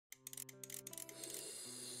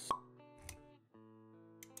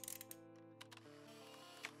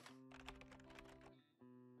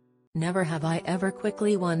Never Have I Ever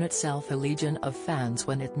quickly won itself a legion of fans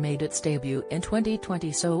when it made its debut in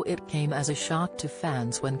 2020, so it came as a shock to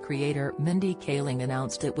fans when creator Mindy Kaling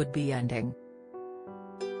announced it would be ending.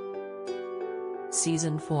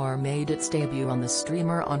 Season 4 made its debut on the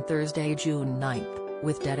streamer on Thursday, June 9th,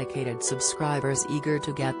 with dedicated subscribers eager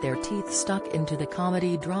to get their teeth stuck into the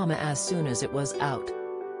comedy drama as soon as it was out.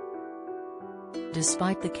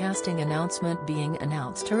 Despite the casting announcement being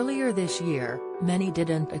announced earlier this year, many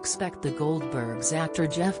didn't expect the Goldbergs' actor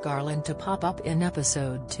Jeff Garlin to pop up in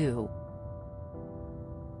episode 2.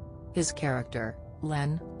 His character,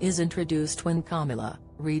 Len, is introduced when Kamila,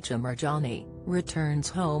 Richa Marjani, returns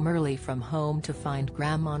home early from home to find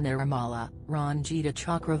Grandma Nirmala, Ranjita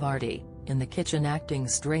Chakravarti, in the kitchen acting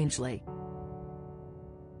strangely.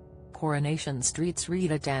 Coronation Street's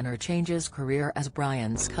Rita Tanner changes career as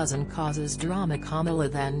Brian's cousin causes drama.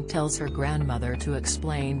 Kamila then tells her grandmother to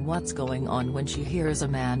explain what's going on when she hears a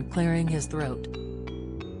man clearing his throat.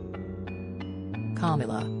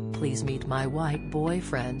 Kamila, please meet my white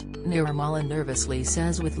boyfriend, Nirmala nervously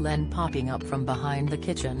says, with Len popping up from behind the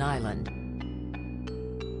kitchen island.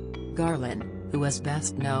 Garlin, who is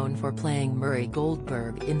best known for playing Murray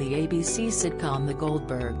Goldberg in the ABC sitcom The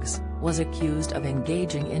Goldbergs, was accused of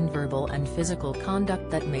engaging in verbal and physical conduct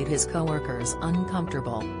that made his coworkers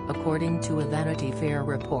uncomfortable, according to a Vanity Fair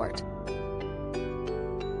report.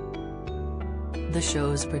 The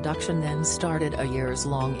show's production then started a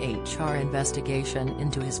years-long HR investigation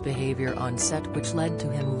into his behavior on set, which led to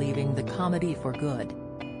him leaving the comedy for good.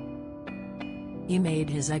 He made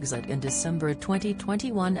his exit in December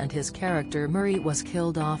 2021 and his character Murray was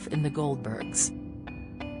killed off in The Goldbergs.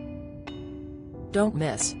 Don't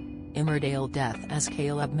miss Emmerdale death as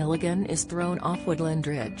Caleb Milligan is thrown off Woodland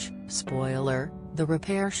Ridge. Spoiler, the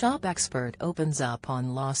repair shop expert opens up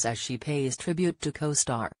on loss as she pays tribute to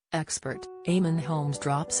co-star, expert, Eamon Holmes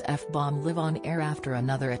drops F-bomb live on air after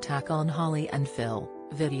another attack on Holly and Phil.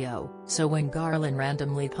 Video. So when Garlin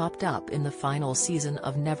randomly popped up in the final season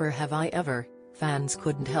of Never Have I Ever, fans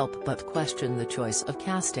couldn't help but question the choice of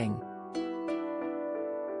casting.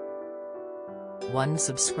 One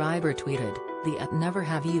subscriber tweeted, "The Never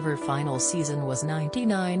Have I Ever final season was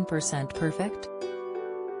 99% perfect?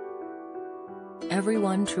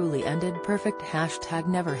 Everyone truly ended perfect.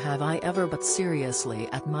 #Never Have I Ever, but seriously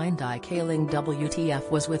at Mindy Kaling WTF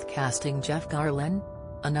was with casting Jeff Garlin?"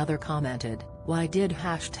 Another commented, "Why did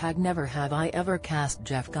 #Never Have I Ever cast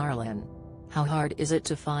Jeff Garlin? How hard is it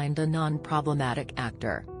to find a non-problematic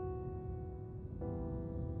actor?"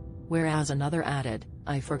 Whereas another added,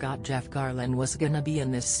 "I forgot Jeff Garlin was gonna be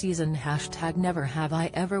in this season. #Never Have I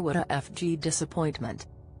Ever, what a FG disappointment."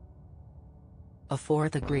 A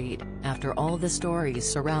fourth agreed, "After all the stories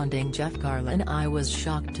surrounding Jeff Garlin, I was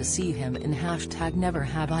shocked to see him in #Never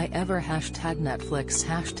Have I Ever. Netflix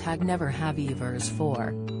 #Never Have I Ever's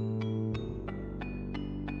 4.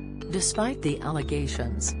 Despite the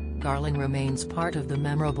allegations, Garlin remains part of the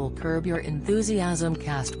memorable Curb Your Enthusiasm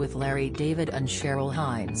cast with Larry David and Cheryl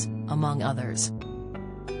Hines, among others.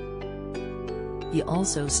 He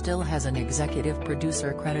also still has an executive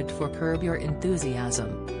producer credit for Curb Your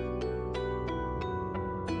Enthusiasm.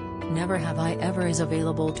 Never Have I Ever is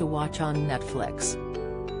available to watch on Netflix.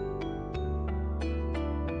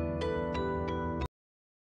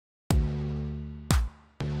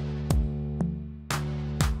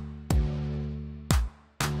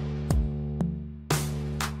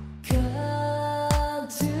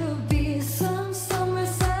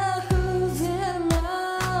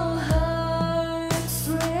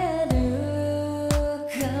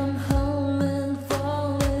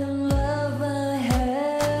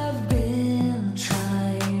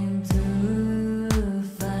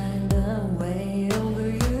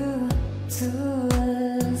 To